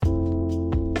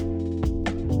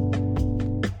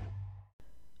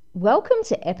Welcome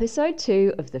to episode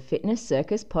 2 of the Fitness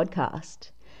Circus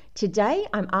podcast. Today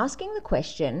I'm asking the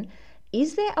question,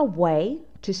 is there a way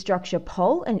to structure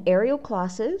pole and aerial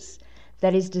classes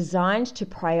that is designed to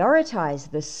prioritize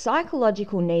the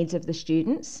psychological needs of the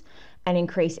students and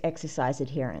increase exercise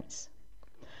adherence?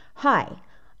 Hi,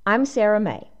 I'm Sarah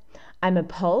May. I'm a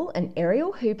pole and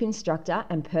aerial hoop instructor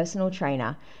and personal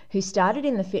trainer who started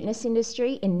in the fitness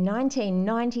industry in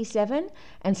 1997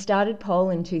 and started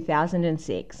pole in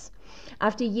 2006.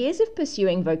 After years of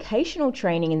pursuing vocational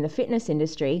training in the fitness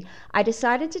industry, I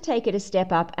decided to take it a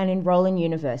step up and enroll in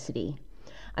university.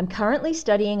 I'm currently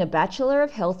studying a Bachelor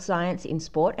of Health Science in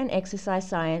Sport and Exercise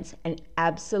Science and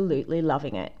absolutely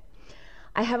loving it.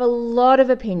 I have a lot of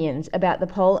opinions about the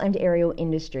pole and aerial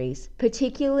industries,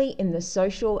 particularly in the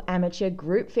social amateur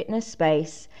group fitness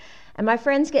space, and my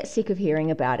friends get sick of hearing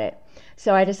about it,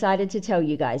 so I decided to tell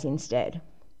you guys instead.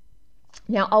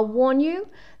 Now, I'll warn you,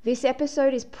 this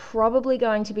episode is probably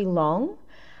going to be long,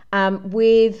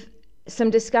 with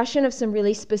some discussion of some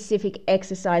really specific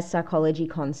exercise psychology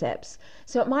concepts,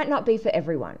 so it might not be for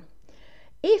everyone.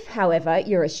 If, however,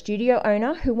 you're a studio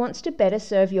owner who wants to better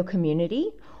serve your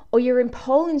community, or you're a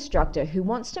pole instructor who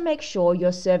wants to make sure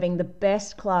you're serving the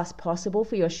best class possible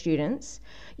for your students,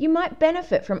 you might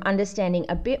benefit from understanding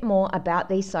a bit more about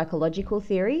these psychological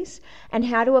theories and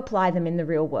how to apply them in the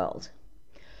real world.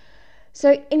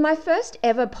 So in my first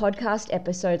ever podcast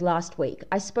episode last week,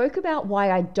 I spoke about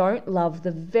why I don't love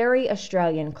the very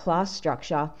Australian class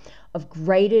structure of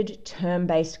graded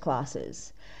term-based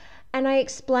classes. And I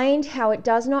explained how it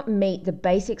does not meet the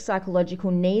basic psychological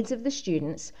needs of the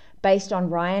students based on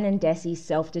Ryan and Desi's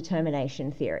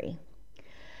self-determination theory.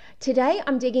 Today,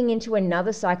 I'm digging into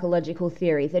another psychological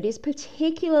theory that is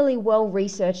particularly well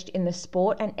researched in the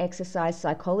sport and exercise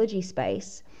psychology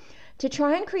space to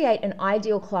try and create an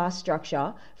ideal class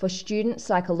structure for student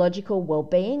psychological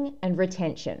well-being and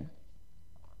retention.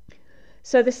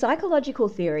 So the psychological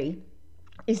theory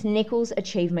is Nichols'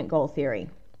 achievement goal theory.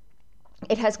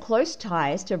 It has close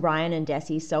ties to Ryan and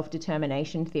Desi's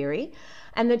self-determination theory,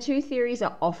 and the two theories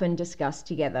are often discussed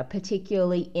together,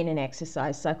 particularly in an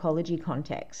exercise psychology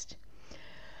context.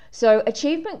 So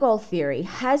achievement goal theory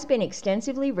has been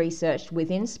extensively researched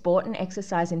within sport and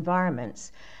exercise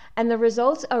environments, and the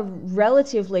results are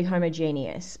relatively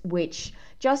homogeneous, which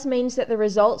just means that the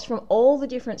results from all the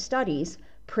different studies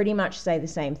pretty much say the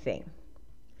same thing.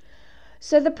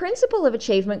 So the principle of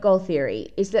achievement goal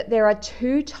theory is that there are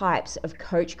two types of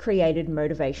coach-created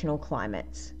motivational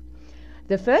climates.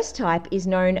 The first type is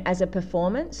known as a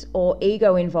performance or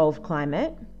ego-involved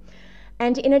climate,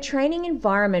 and in a training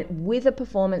environment with a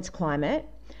performance climate,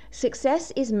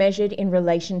 success is measured in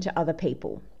relation to other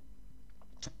people.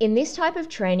 In this type of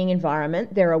training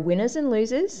environment, there are winners and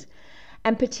losers,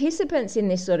 and participants in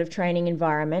this sort of training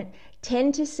environment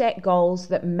tend to set goals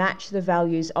that match the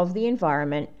values of the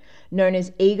environment, known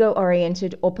as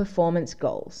ego-oriented or performance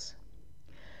goals.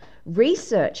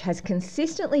 Research has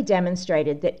consistently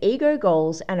demonstrated that ego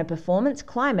goals and a performance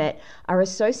climate are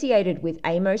associated with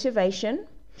amotivation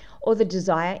or the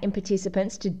desire in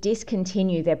participants to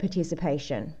discontinue their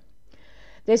participation.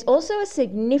 There's also a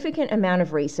significant amount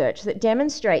of research that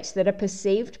demonstrates that a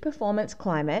perceived performance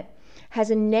climate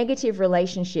has a negative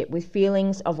relationship with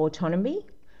feelings of autonomy,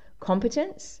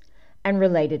 competence, and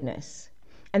relatedness.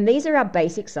 And these are our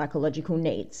basic psychological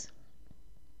needs.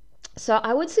 So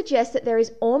I would suggest that there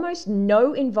is almost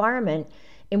no environment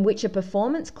in which a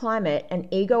performance climate and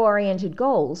ego-oriented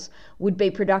goals would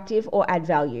be productive or add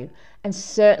value, and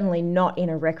certainly not in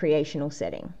a recreational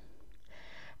setting.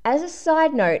 As a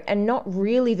side note, and not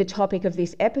really the topic of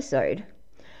this episode,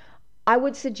 I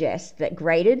would suggest that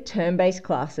graded term-based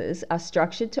classes are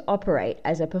structured to operate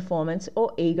as a performance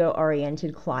or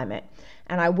ego-oriented climate,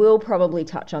 and I will probably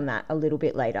touch on that a little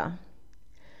bit later.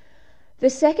 The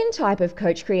second type of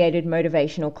coach-created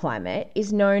motivational climate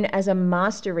is known as a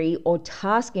mastery or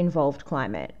task-involved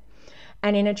climate,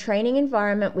 and in a training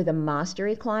environment with a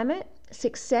mastery climate,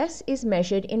 success is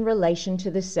measured in relation to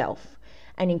the self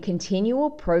and in continual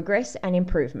progress and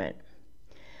improvement.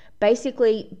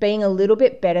 Basically, being a little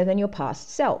bit better than your past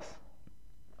self.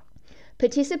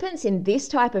 Participants in this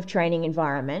type of training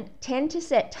environment tend to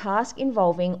set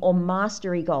task-involving or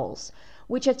mastery goals,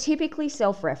 which are typically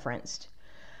self-referenced.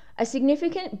 A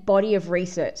significant body of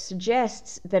research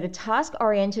suggests that a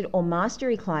task-oriented or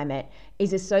mastery climate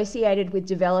is associated with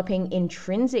developing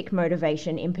intrinsic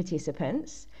motivation in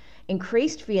participants,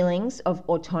 increased feelings of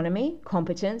autonomy,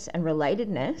 competence, and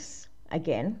relatedness.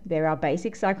 Again, they're our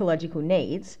basic psychological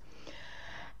needs.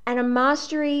 And a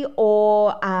mastery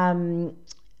or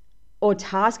or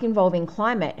task involving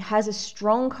climate has a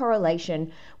strong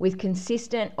correlation with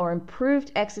consistent or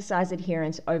improved exercise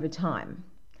adherence over time.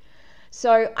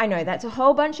 So I know that's a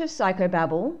whole bunch of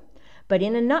psychobabble, but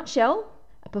in a nutshell,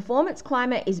 a performance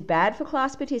climate is bad for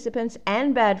class participants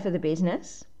and bad for the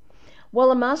business, while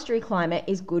a mastery climate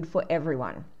is good for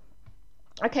everyone.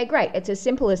 Okay, great. It's as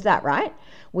simple as that, right?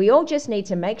 We all just need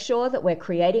to make sure that we're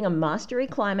creating a mastery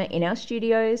climate in our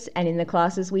studios and in the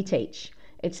classes we teach.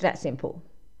 It's that simple.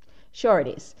 Sure it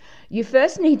is. You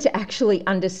first need to actually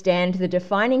understand the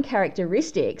defining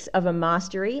characteristics of a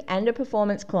mastery and a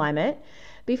performance climate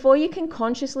before you can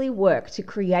consciously work to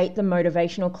create the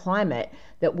motivational climate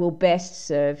that will best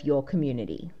serve your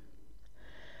community.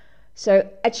 So,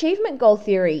 achievement goal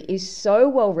theory is so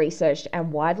well researched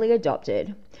and widely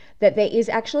adopted that there is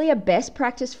actually a best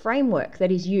practice framework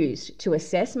that is used to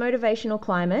assess motivational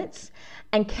climates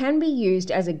and can be used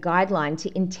as a guideline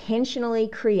to intentionally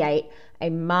create a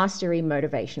mastery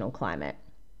motivational climate.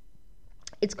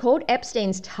 It's called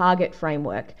Epstein's Target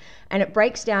Framework, and it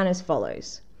breaks down as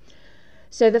follows.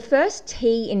 So the first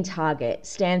T in target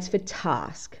stands for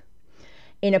task.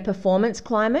 In a performance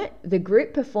climate, the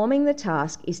group performing the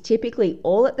task is typically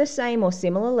all at the same or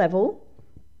similar level,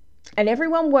 and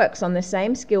everyone works on the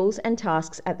same skills and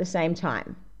tasks at the same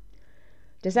time.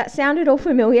 Does that sound at all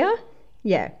familiar?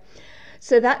 Yeah.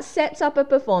 So that sets up a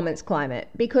performance climate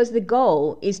because the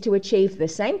goal is to achieve the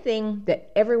same thing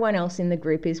that everyone else in the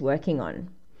group is working on.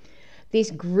 This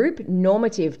group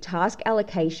normative task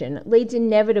allocation leads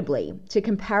inevitably to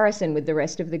comparison with the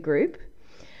rest of the group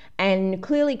and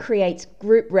clearly creates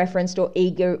group referenced or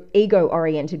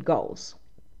ego-oriented goals.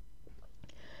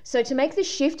 So to make the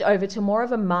shift over to more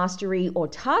of a mastery or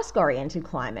task-oriented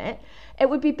climate, it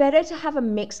would be better to have a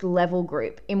mixed level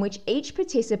group in which each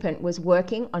participant was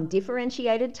working on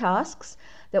differentiated tasks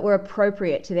that were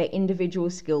appropriate to their individual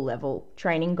skill level,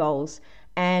 training goals,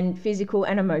 and physical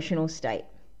and emotional state.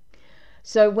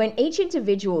 So when each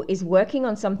individual is working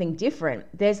on something different,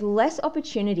 there's less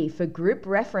opportunity for group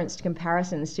referenced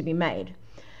comparisons to be made.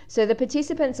 So the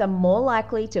participants are more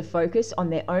likely to focus on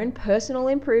their own personal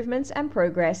improvements and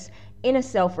progress in a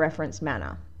self-referenced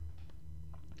manner.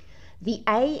 The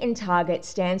A in target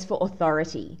stands for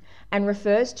authority and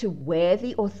refers to where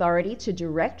the authority to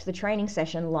direct the training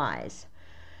session lies.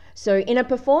 So in a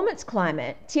performance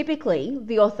climate, typically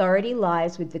the authority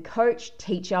lies with the coach,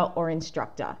 teacher, or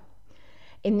instructor.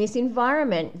 In this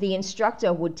environment, the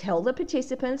instructor would tell the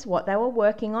participants what they were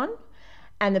working on,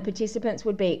 and the participants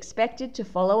would be expected to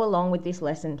follow along with this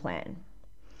lesson plan.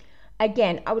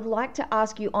 Again, I would like to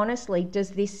ask you honestly,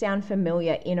 does this sound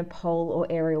familiar in a pole or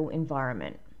aerial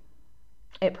environment?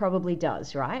 It probably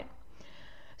does, right?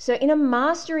 So in a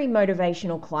mastery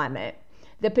motivational climate,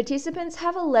 the participants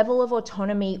have a level of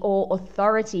autonomy or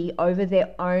authority over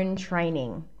their own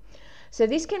training. So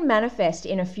this can manifest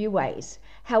in a few ways.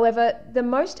 However, the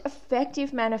most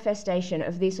effective manifestation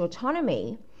of this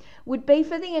autonomy would be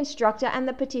for the instructor and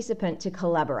the participant to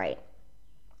collaborate.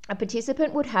 A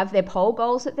participant would have their pole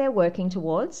goals that they're working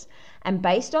towards, and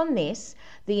based on this,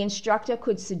 the instructor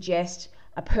could suggest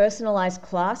a personalized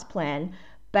class plan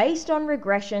based on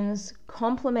regressions,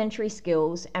 complementary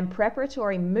skills, and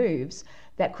preparatory moves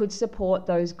that could support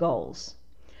those goals.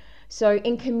 So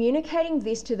in communicating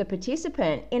this to the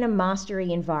participant in a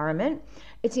mastery environment,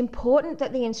 it's important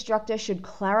that the instructor should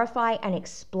clarify and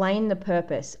explain the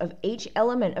purpose of each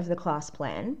element of the class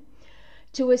plan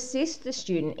to assist the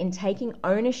student in taking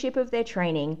ownership of their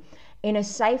training in a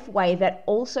safe way that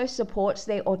also supports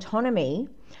their autonomy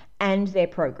and their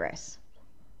progress.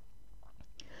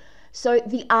 So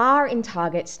the R in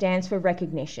target stands for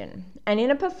recognition, and in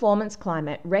a performance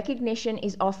climate, recognition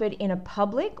is offered in a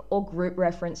public or group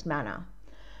referenced manner.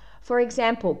 For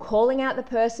example, calling out the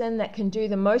person that can do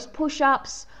the most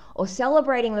push-ups or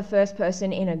celebrating the first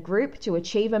person in a group to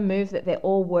achieve a move that they're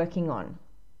all working on.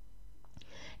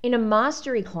 In a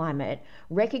mastery climate,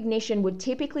 recognition would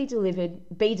typically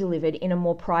be delivered in a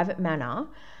more private manner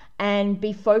and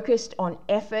be focused on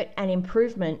effort and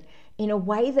improvement in a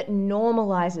way that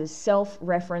normalizes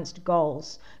self-referenced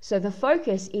goals. So the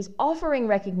focus is offering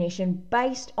recognition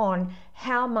based on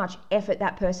how much effort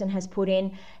that person has put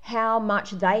in, how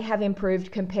much they have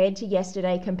improved compared to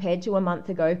yesterday, compared to a month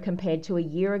ago, compared to a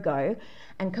year ago,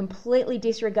 and completely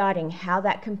disregarding how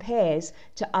that compares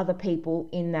to other people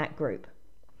in that group.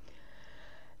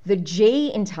 The G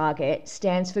in target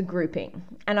stands for grouping,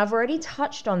 and I've already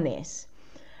touched on this.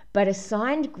 But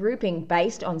assigned grouping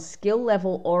based on skill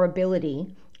level or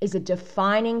ability is a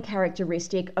defining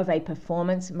characteristic of a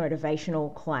performance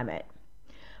motivational climate.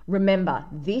 Remember,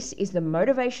 this is the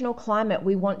motivational climate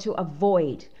we want to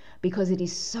avoid because it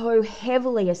is so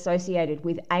heavily associated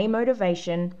with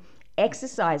amotivation,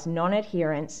 exercise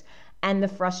non-adherence, and the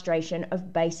frustration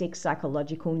of basic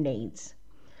psychological needs.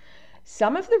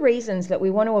 Some of the reasons that we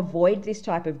want to avoid this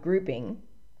type of grouping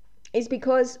is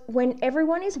because when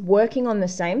everyone is working on the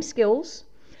same skills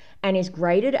and is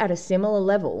graded at a similar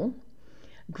level,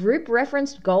 group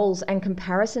referenced goals and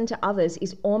comparison to others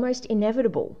is almost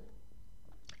inevitable.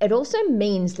 It also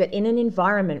means that in an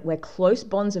environment where close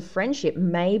bonds of friendship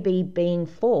may be being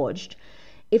forged,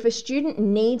 if a student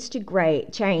needs to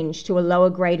change to a lower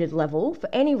graded level for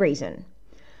any reason,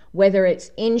 whether it's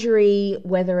injury,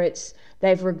 whether it's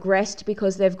they've regressed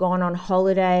because they've gone on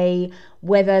holiday,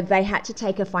 whether they had to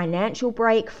take a financial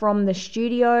break from the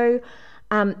studio,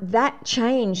 that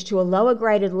change to a lower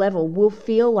graded level will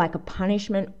feel like a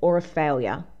punishment or a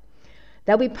failure.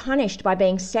 They'll be punished by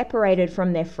being separated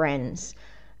from their friends,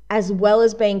 as well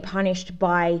as being punished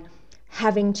by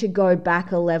having to go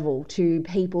back a level to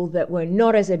people that were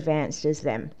not as advanced as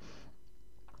them.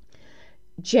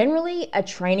 Generally, a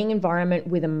training environment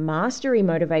with a mastery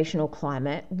motivational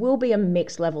climate will be a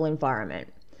mixed level environment.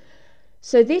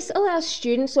 So this allows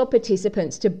students or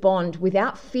participants to bond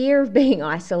without fear of being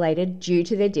isolated due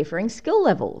to their differing skill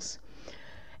levels.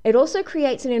 It also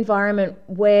creates an environment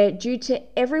where, due to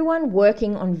everyone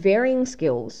working on varying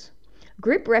skills,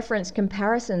 group reference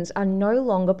comparisons are no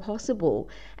longer possible,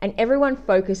 and everyone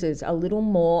focuses a little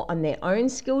more on their own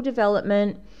skill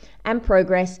development and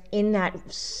progress in that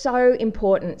so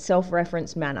important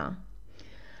self-referenced manner.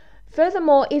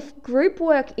 Furthermore, if group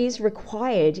work is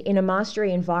required in a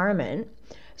mastery environment,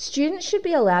 students should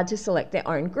be allowed to select their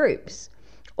own groups.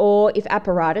 Or if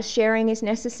apparatus sharing is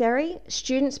necessary,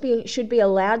 students should be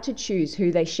allowed to choose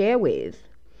who they share with.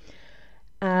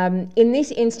 In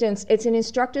this instance, it's an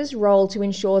instructor's role to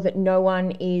ensure that no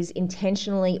one is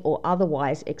intentionally or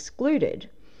otherwise excluded,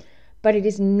 but it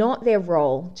is not their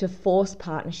role to force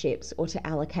partnerships or to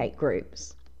allocate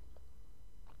groups.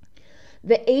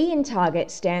 The E in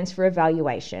target stands for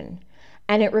evaluation,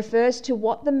 and it refers to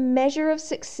what the measure of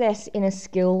success in a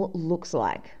skill looks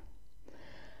like.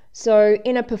 So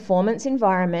in a performance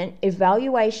environment,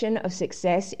 evaluation of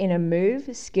success in a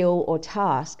move, skill, or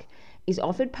task is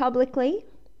offered publicly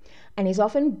and is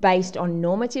often based on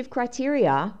normative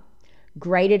criteria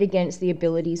graded against the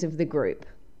abilities of the group.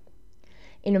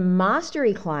 In a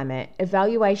mastery climate,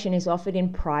 evaluation is offered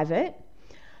in private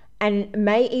and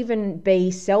may even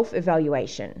be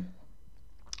self-evaluation.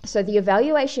 So the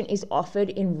evaluation is offered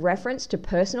in reference to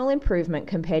personal improvement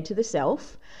compared to the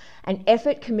self and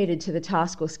effort committed to the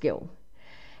task or skill.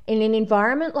 In an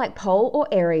environment like pole or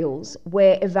aerials,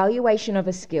 where evaluation of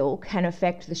a skill can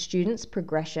affect the student's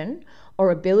progression or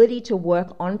ability to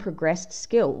work on progressed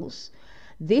skills,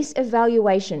 this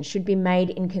evaluation should be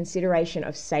made in consideration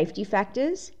of safety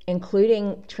factors,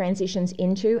 including transitions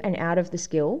into and out of the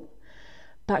skill,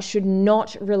 but should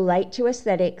not relate to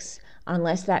aesthetics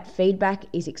unless that feedback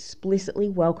is explicitly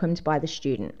welcomed by the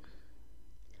student.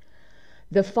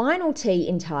 The final T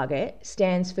in target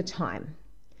stands for time.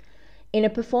 In a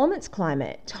performance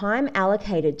climate, time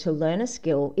allocated to learn a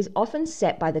skill is often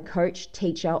set by the coach,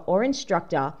 teacher, or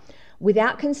instructor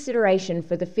without consideration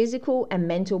for the physical and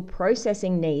mental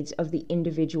processing needs of the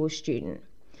individual student.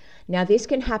 Now, this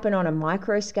can happen on a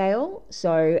micro scale,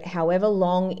 so however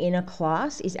long in a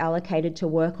class is allocated to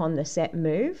work on the set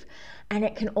move, and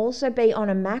it can also be on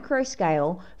a macro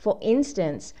scale, for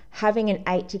instance, having an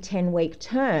 8 to 10 week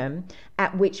term,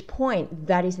 at which point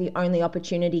that is the only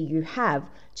opportunity you have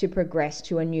to progress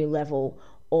to a new level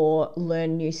or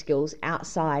learn new skills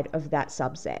outside of that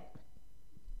subset.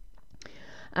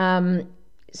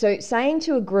 So saying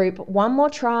to a group, one more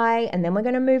try and then we're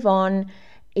going to move on,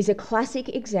 is a classic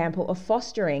example of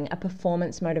fostering a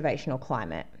performance motivational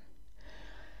climate.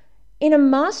 In a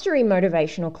mastery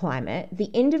motivational climate, the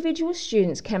individual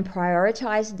students can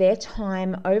prioritize their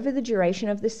time over the duration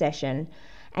of the session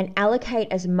and allocate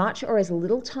as much or as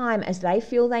little time as they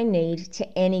feel they need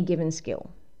to any given skill.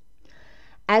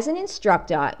 As an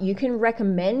instructor, you can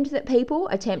recommend that people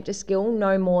attempt a skill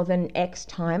no more than X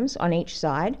times on each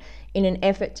side in an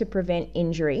effort to prevent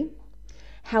injury.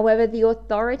 However, the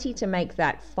authority to make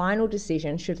that final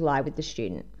decision should lie with the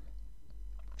student.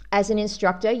 As an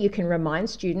instructor, you can remind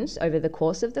students over the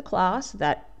course of the class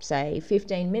that, say,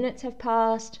 15 minutes have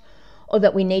passed, or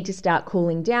that we need to start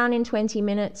cooling down in 20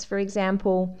 minutes, for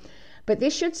example. But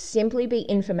this should simply be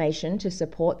information to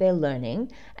support their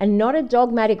learning and not a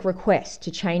dogmatic request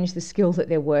to change the skill that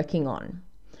they're working on.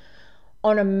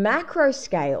 On a macro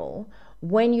scale,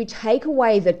 when you take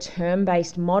away the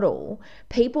term-based model,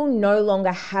 people no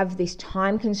longer have this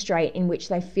time constraint in which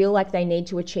they feel like they need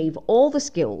to achieve all the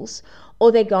skills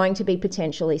or they're going to be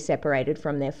potentially separated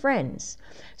from their friends.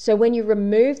 So when you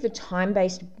remove the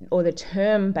time-based or the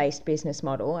term-based business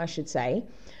model, I should say,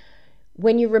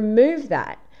 when you remove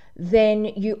that, then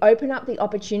you open up the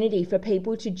opportunity for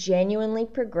people to genuinely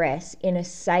progress in a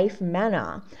safe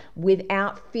manner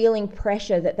without feeling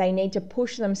pressure that they need to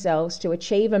push themselves to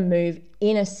achieve a move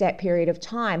in a set period of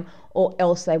time, or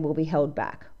else they will be held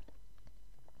back.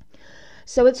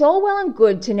 So it's all well and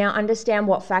good to now understand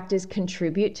what factors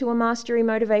contribute to a mastery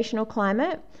motivational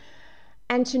climate,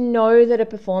 and to know that a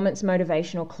performance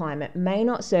motivational climate may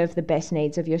not serve the best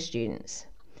needs of your students.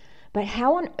 But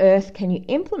how on earth can you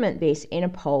implement this in a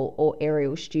pole or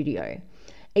aerial studio?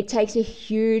 It takes a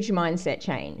huge mindset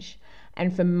change.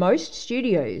 And for most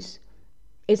studios,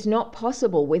 it's not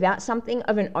possible without something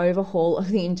of an overhaul of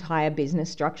the entire business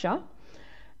structure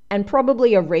and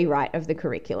probably a rewrite of the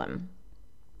curriculum.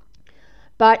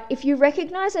 But if you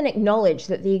recognize and acknowledge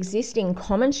that the existing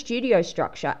common studio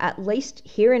structure, at least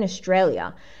here in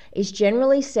Australia, is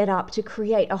generally set up to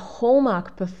create a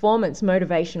hallmark performance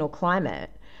motivational climate,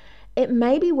 it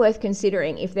may be worth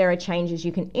considering if there are changes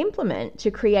you can implement to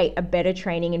create a better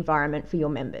training environment for your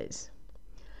members.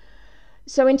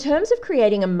 So in terms of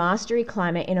creating a mastery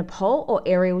climate in a pole or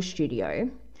aerial studio,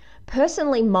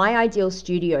 personally, my ideal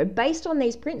studio, based on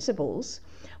these principles,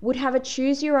 would have a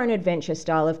choose your own adventure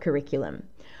style of curriculum,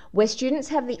 where students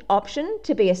have the option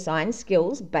to be assigned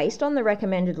skills based on the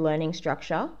recommended learning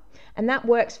structure, and that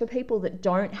works for people that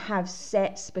don't have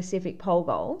set specific pole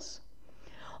goals.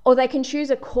 Or they can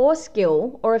choose a core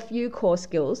skill or a few core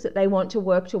skills that they want to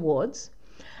work towards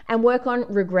and work on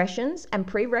regressions and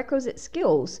prerequisite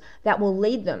skills that will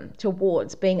lead them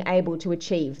towards being able to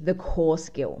achieve the core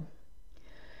skill.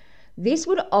 This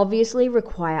would obviously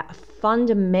require a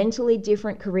fundamentally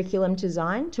different curriculum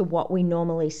design to what we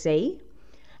normally see,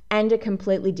 and a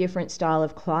completely different style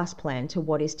of class plan to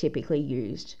what is typically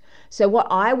used. So what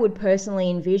I would personally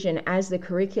envision as the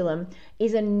curriculum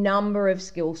is a number of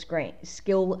skill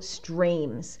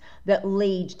streams that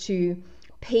lead to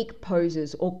peak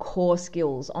poses or core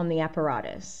skills on the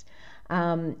apparatus.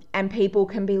 And people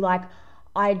can be like,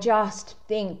 I just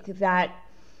think that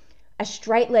a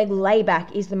straight leg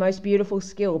layback is the most beautiful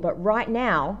skill, but right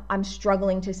now I'm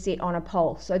struggling to sit on a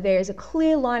pole. So there's a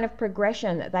clear line of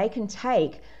progression that they can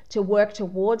take to work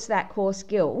towards that core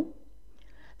skill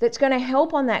that's going to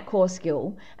help on that core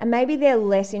skill, and maybe they're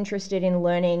less interested in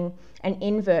learning an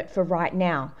invert for right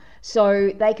now.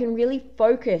 So they can really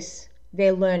focus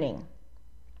their learning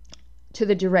to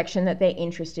the direction that they're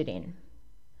interested in.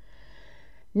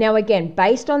 Now again,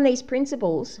 based on these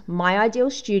principles, my ideal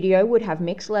studio would have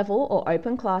mixed level or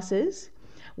open classes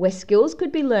where skills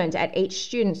could be learned at each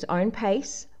student's own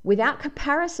pace without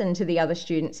comparison to the other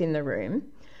students in the room,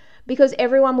 because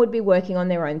everyone would be working on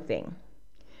their own thing.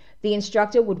 The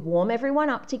instructor would warm everyone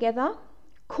up together,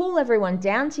 cool everyone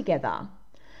down together,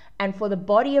 and for the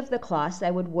body of the class,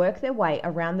 they would work their way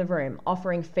around the room,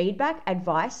 offering feedback,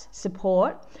 advice,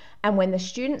 support, and when the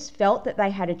students felt that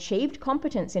they had achieved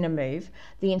competence in a move,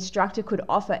 the instructor could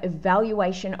offer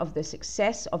evaluation of the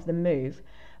success of the move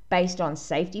based on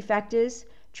safety factors,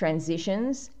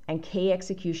 transitions, and key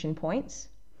execution points,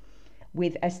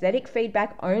 with aesthetic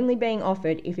feedback only being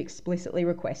offered if explicitly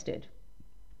requested.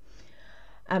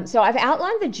 So I've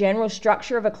outlined the general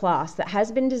structure of a class that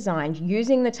has been designed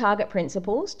using the target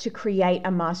principles to create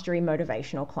a mastery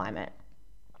motivational climate.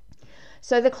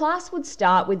 So the class would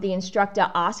start with the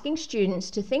instructor asking students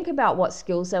to think about what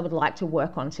skills they would like to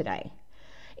work on today.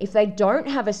 If they don't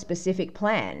have a specific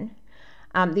plan,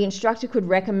 the instructor could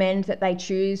recommend that they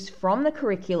choose from the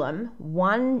curriculum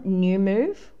one new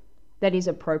move that is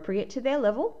appropriate to their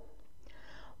level,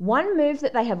 one move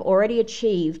that they have already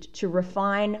achieved to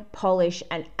refine, polish,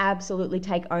 and absolutely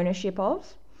take ownership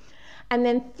of, and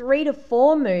then 3 to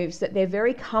 4 moves that they're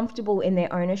very comfortable in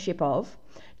their ownership of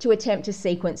to attempt to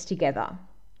sequence together.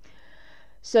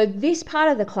 So this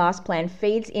part of the class plan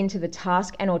feeds into the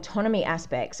task and autonomy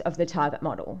aspects of the target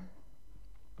model.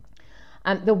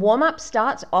 The warm-up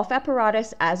starts off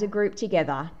apparatus as a group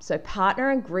together, so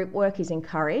partner and group work is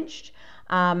encouraged,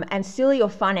 and silly or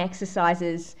fun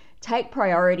exercises take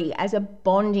priority as a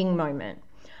bonding moment.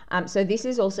 So this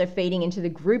is also feeding into the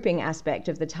grouping aspect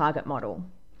of the target model.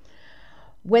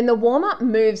 When the warm-up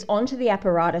moves onto the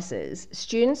apparatuses,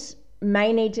 students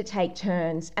may need to take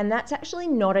turns, and that's actually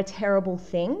not a terrible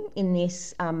thing in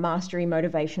this mastery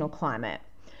motivational climate.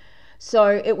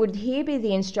 So it would here be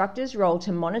the instructor's role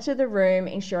to monitor the room,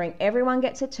 ensuring everyone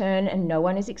gets a turn and no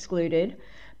one is excluded,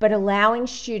 but allowing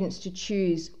students to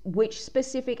choose which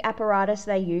specific apparatus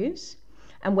they use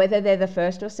and whether they're the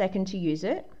first or second to use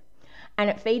it. And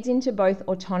it feeds into both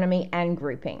autonomy and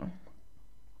grouping.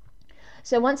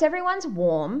 So once everyone's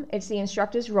warm, it's the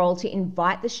instructor's role to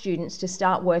invite the students to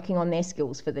start working on their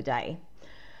skills for the day.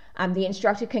 The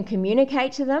instructor can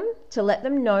communicate to them to let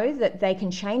them know that they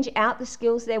can change out the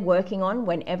skills they're working on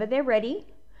whenever they're ready,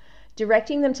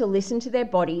 directing them to listen to their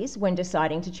bodies when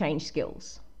deciding to change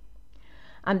skills.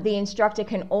 The instructor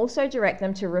can also direct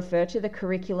them to refer to the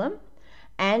curriculum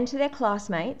and to their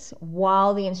classmates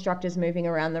while the instructor's moving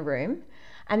around the room,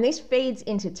 and this feeds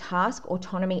into task,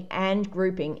 autonomy, and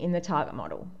grouping in the target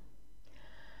model.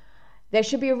 There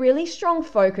should be a really strong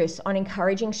focus on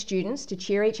encouraging students to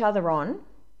cheer each other on,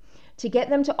 to get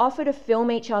them to offer to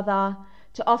film each other,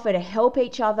 to offer to help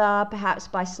each other, perhaps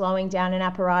by slowing down an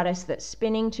apparatus that's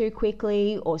spinning too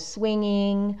quickly or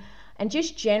swinging, and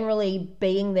just generally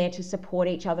being there to support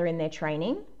each other in their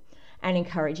training and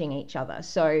encouraging each other.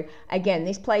 So again,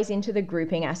 this plays into the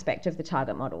grouping aspect of the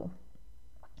target model.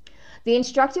 The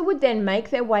instructor would then make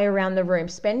their way around the room,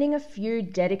 spending a few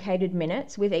dedicated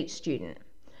minutes with each student.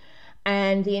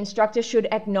 And the instructor should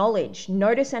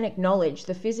notice and acknowledge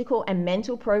the physical and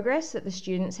mental progress that the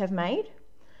students have made.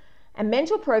 And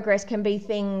mental progress can be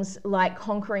things like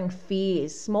conquering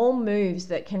fears, small moves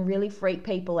that can really freak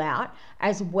people out,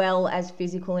 as well as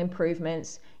physical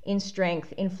improvements in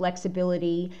strength, in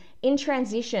flexibility, in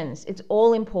transitions. It's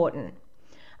all important.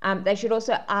 They should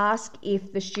also ask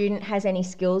if the student has any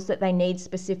skills that they need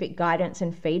specific guidance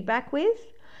and feedback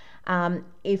with.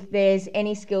 If there's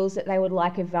any skills that they would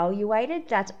like evaluated,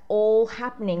 that's all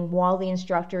happening while the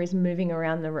instructor is moving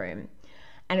around the room.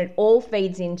 And it all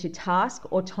feeds into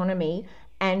task, autonomy,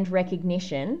 and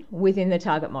recognition within the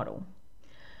target model.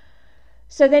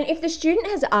 So then if the student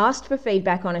has asked for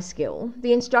feedback on a skill,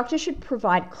 the instructor should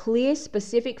provide clear,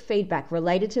 specific feedback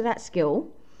related to that skill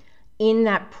in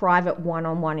that private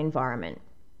one-on-one environment.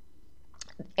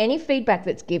 Any feedback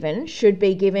that's given should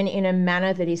be given in a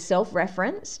manner that is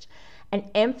self-referenced and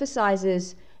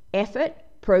emphasizes effort,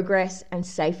 progress, and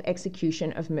safe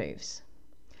execution of moves.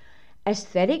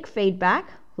 Aesthetic feedback,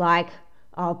 like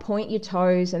I'll point your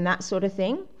toes and that sort of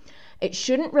thing, it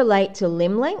shouldn't relate to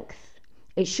limb length,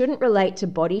 it shouldn't relate to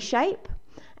body shape,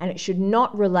 and it should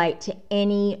not relate to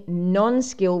any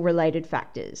non-skill related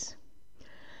factors.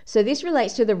 So this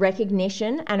relates to the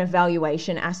recognition and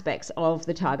evaluation aspects of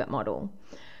the target model.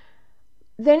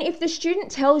 Then if the student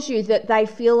tells you that they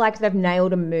feel like they've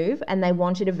nailed a move and they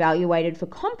want it evaluated for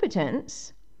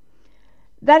competence,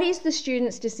 that is the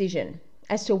student's decision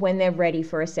as to when they're ready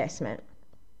for assessment.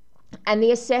 And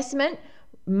the assessment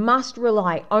must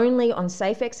rely only on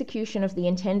safe execution of the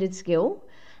intended skill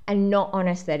and not on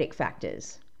aesthetic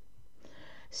factors.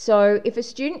 So if a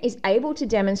student is able to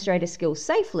demonstrate a skill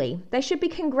safely, they should be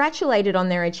congratulated on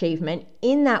their achievement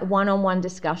in that one-on-one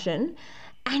discussion.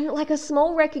 And like a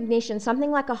small recognition, something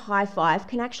like a high five,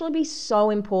 can actually be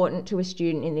so important to a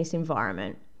student in this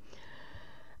environment.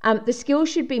 The skill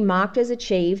should be marked as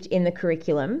achieved in the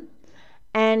curriculum,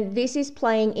 and this is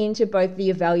playing into both the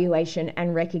evaluation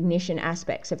and recognition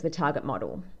aspects of the target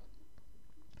model.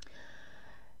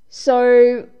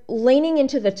 So leaning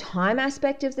into the time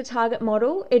aspect of the target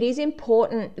model, it is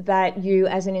important that you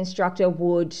as an instructor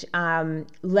would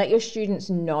let your students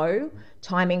know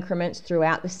time increments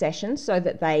throughout the session so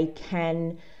that they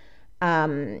can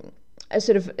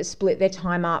sort of split their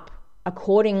time up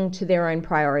according to their own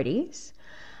priorities.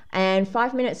 And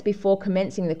 5 minutes before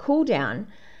commencing the cool down,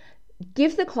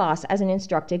 give the class, as an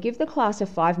instructor, give the class a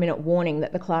 5-minute warning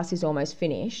that the class is almost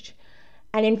finished,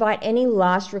 and invite any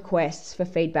last requests for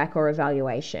feedback or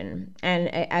evaluation.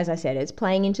 And as I said, it's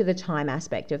playing into the time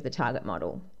aspect of the target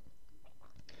model.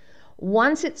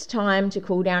 Once it's time to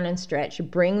cool down and stretch,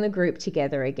 bring the group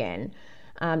together again.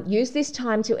 Use this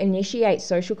time to initiate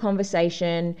social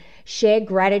conversation, share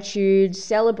gratitude,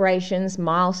 celebrations,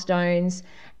 milestones,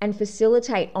 and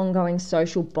facilitate ongoing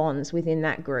social bonds within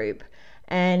that group.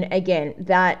 And again,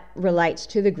 that relates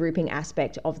to the grouping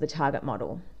aspect of the target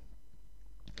model.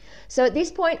 So at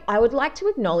this point, I would like to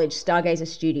acknowledge Stargazer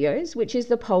Studios, which is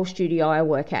the pole studio I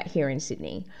work at here in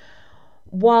Sydney.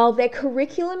 While their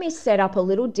curriculum is set up a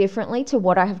little differently to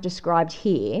what I have described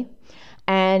here,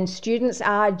 and students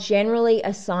are generally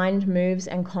assigned moves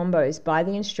and combos by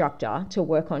the instructor to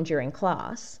work on during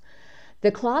class,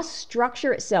 the class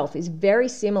structure itself is very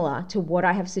similar to what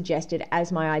I have suggested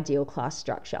as my ideal class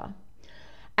structure.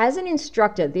 As an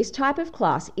instructor, this type of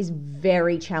class is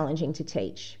very challenging to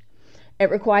teach. It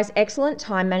requires excellent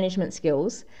time management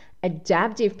skills,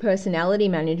 adaptive personality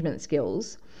management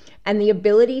skills, and the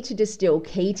ability to distill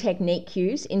key technique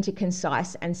cues into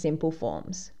concise and simple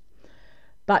forms.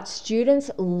 But students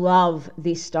love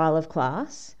this style of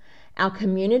class. Our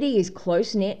community is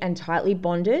close-knit and tightly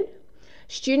bonded.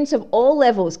 Students of all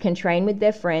levels can train with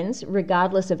their friends,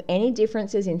 regardless of any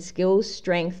differences in skills,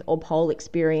 strength, or pole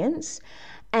experience.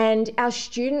 And our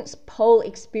students' pole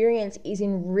experience is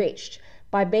enriched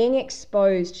by being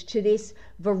exposed to this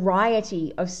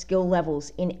variety of skill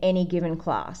levels in any given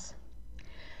class.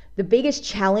 The biggest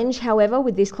challenge, however,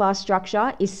 with this class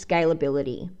structure is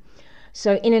scalability.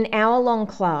 So in an hour-long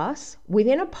class,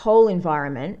 within a pole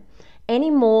environment,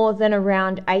 any more than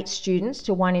around 8 students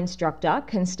to 1 instructor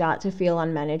can start to feel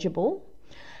unmanageable.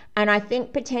 And I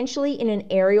think potentially in an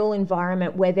aerial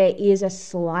environment where there is a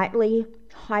slightly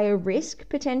higher risk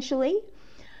potentially,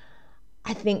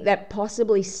 I think that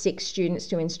possibly 6 students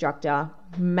to instructor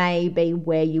may be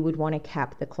where you would want to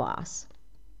cap the class.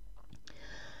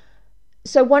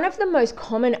 So one of the most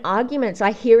common arguments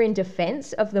I hear in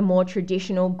defense of the more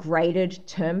traditional graded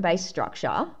term-based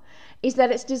structure is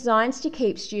that it's designed to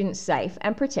keep students safe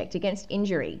and protect against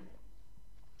injury.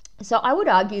 So I would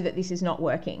argue that this is not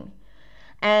working.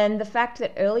 And the fact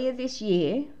that earlier this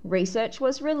year, research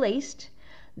was released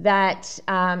that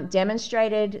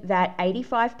demonstrated that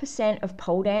 85% of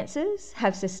pole dancers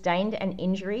have sustained an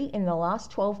injury in the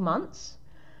last 12 months,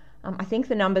 I think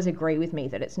the numbers agree with me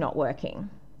that it's not working.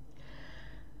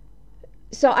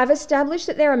 So I've established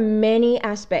that there are many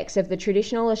aspects of the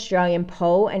traditional Australian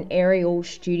pole and aerial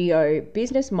studio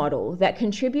business model that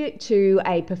contribute to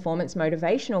a performance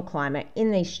motivational climate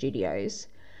in these studios,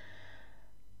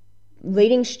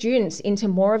 leading students into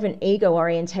more of an ego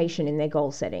orientation in their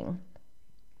goal setting.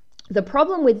 The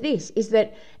problem with this is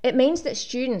that it means that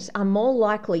students are more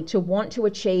likely to want to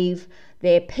achieve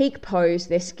their peak pose,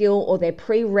 their skill, or their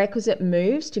prerequisite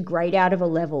moves to grade out of a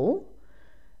level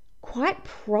quite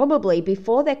probably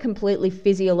before they're completely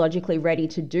physiologically ready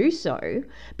to do so,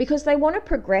 because they want to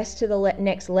progress to the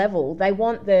next level. They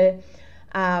want the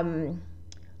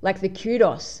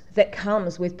kudos that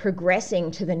comes with progressing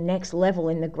to the next level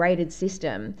in the graded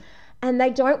system. And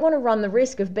they don't want to run the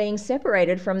risk of being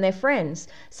separated from their friends.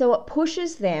 So it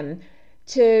pushes them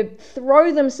to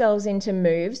throw themselves into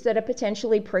moves that are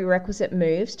potentially prerequisite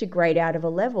moves to grade out of a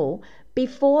level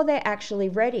before they're actually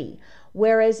ready.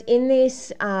 Whereas in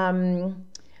this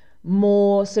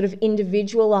more sort of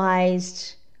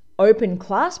individualized open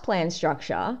class plan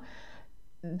structure,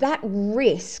 that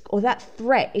risk or that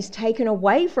threat is taken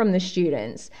away from the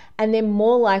students, and they're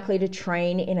more likely to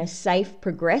train in a safe,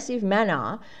 progressive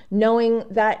manner, knowing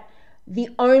that the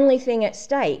only thing at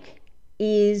stake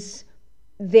is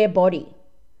their body.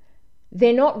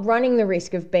 They're not running the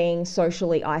risk of being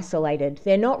socially isolated.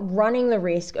 They're not running the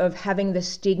risk of having the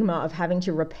stigma of having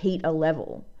to repeat a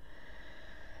level.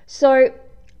 So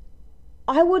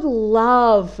I would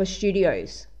love for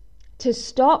studios to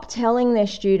stop telling their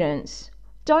students,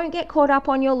 don't get caught up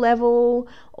on your level,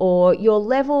 or your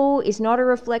level is not a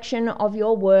reflection of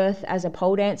your worth as a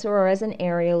pole dancer or as an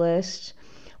aerialist,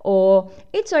 or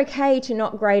it's okay to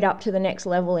not grade up to the next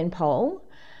level in pole.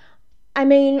 I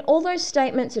mean, all those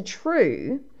statements are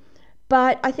true,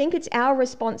 but I think it's our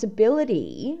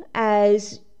responsibility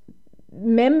as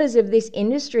members of this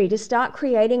industry to start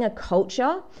creating a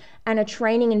culture and a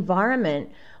training environment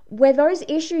where those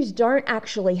issues don't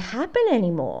actually happen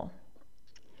anymore.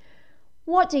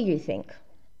 What do you think?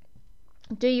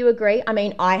 Do you agree? I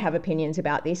mean, I have opinions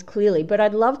about this clearly, but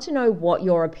I'd love to know what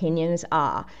your opinions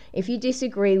are. If you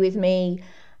disagree with me,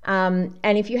 and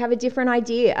if you have a different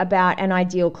idea about an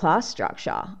ideal class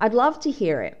structure, I'd love to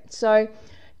hear it. So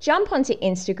jump onto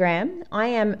Instagram. I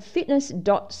am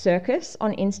fitness.circus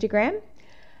on Instagram.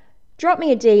 Drop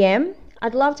me a DM.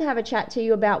 I'd love to have a chat to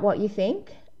you about what you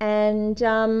think. And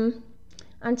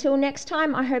until next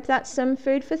time, I hope that's some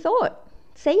food for thought.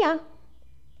 See ya.